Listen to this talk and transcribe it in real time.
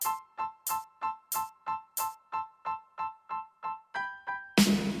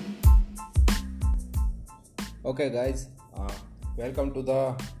Okay, guys, welcome to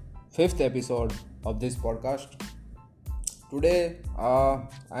the fifth episode of this podcast. Today,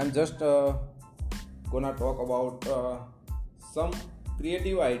 I'm just gonna talk about some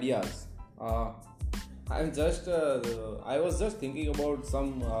creative ideas. I was just thinking about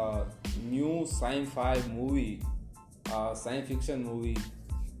some new sci-fi movie, science fiction movie,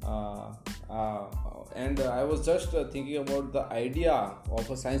 uh, uh, and I was just thinking about the idea of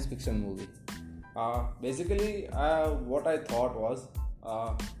a science fiction movie. What I thought was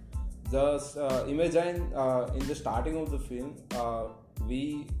just imagine in the starting of the film,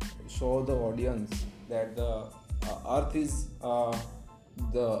 we show the audience that the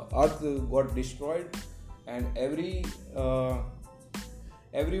Earth got destroyed, and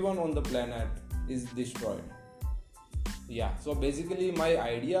everyone on the planet is destroyed. Yeah, so basically, my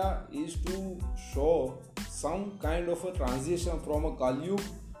idea is to show some kind of a transition from a Kali Yuga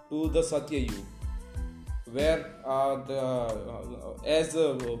to the Satya Yuga, where as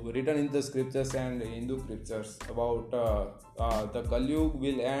written in the scriptures and Hindu scriptures about the Kali Yuga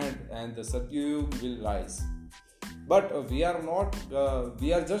will end and the Satya Yuga will rise. But we are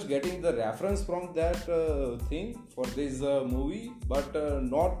just getting the reference from that thing for this movie, but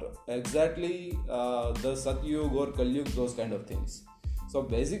not exactly the Satya Yuga or Kali Yuga, those kind of things. So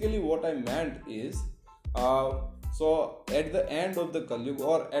basically what I meant is, so at the end of the Kali Yuga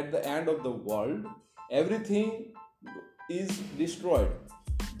or at the end of the world, everything is destroyed.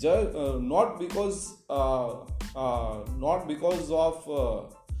 Just not because of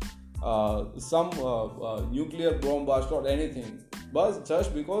some nuclear bomb blast or anything, but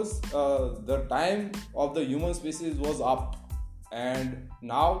just because the time of the human species was up, and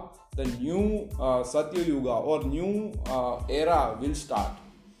now the new Satya Yuga or new era will start.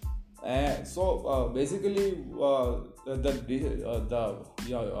 And so basically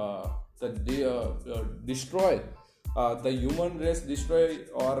destroy the human race destroy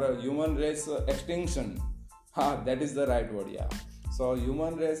or human race extinction. That is the right word. Yeah, so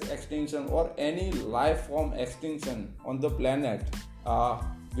human race extinction or any life form extinction on the planet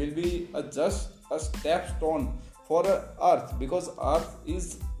will be just a stepstone for Earth, because Earth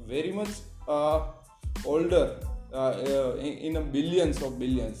is very much older, in a billions of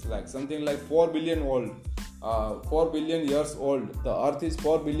billions, like something like 4 billion old, 4 billion years old. The Earth is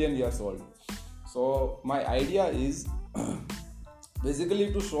 4 billion years old. So my idea is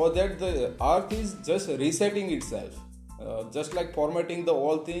basically to show that the Earth is just resetting itself, just like formatting the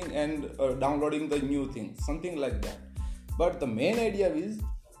old thing and downloading the new thing, something like that. But the main idea is,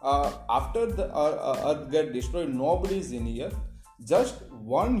 after the Earth get destroyed, nobody is in here. Just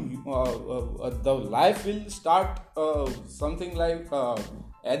one, the life will start, something like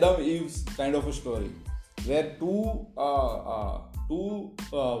Adam Eve's kind of a story, where two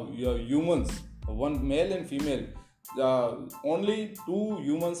humans, one male and female, only two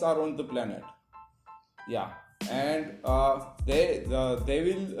humans are on the planet. Yeah, and they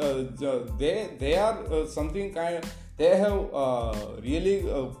are something kind. They have really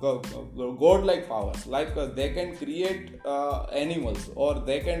god-like powers. Like they can create animals, or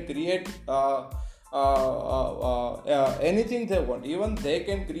they can create anything they want. Even they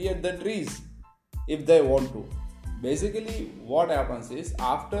can create the trees if they want to. Basically, what happens is,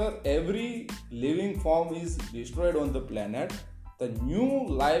 after every living form is destroyed on the planet, the new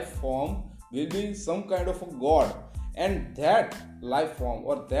life form will be some kind of a god, and that life form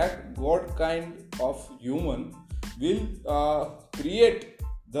or that god kind of human will create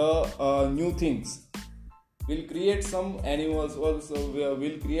the new things, will create some animals, also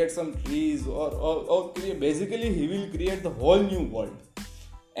will create some trees, or basically he will create the whole new world.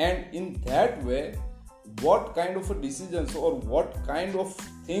 And in that way, what kind of a decisions or what kind of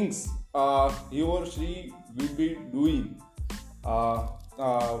things he or she will be doing,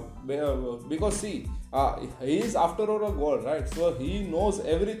 because see, he is after all a god, right? So he knows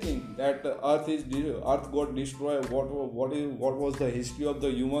everything, that Earth got destroyed, what was the history of the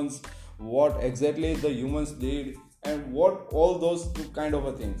humans, what exactly the humans did, and what all those kind of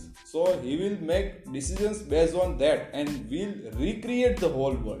a things. So he will make decisions based on that and will recreate the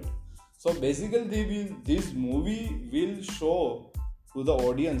whole world. So basically this movie will show to the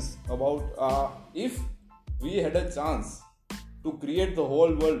audience about, if we had a chance to create the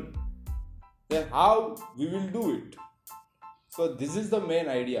whole world, then how we will do it. So this is the main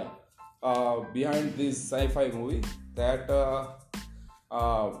idea behind this sci-fi movie, that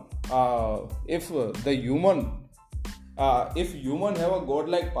if human have a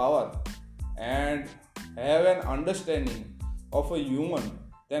godlike power and have an understanding of a human,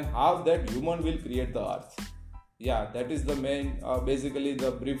 then how that human will create the Earth. Yeah, that is the main, basically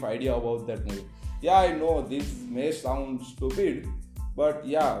the brief idea about that movie. Yeah, I know this may sound stupid, but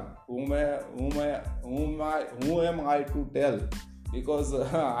yeah, who am I to tell? Because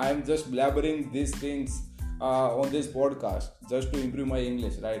I'm just blabbering these things on this podcast just to improve my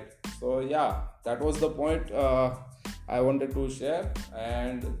English, right? So yeah, that was the point I wanted to share,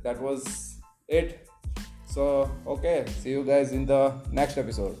 and that was it. So okay, see you guys in the next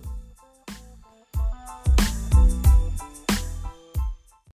episode.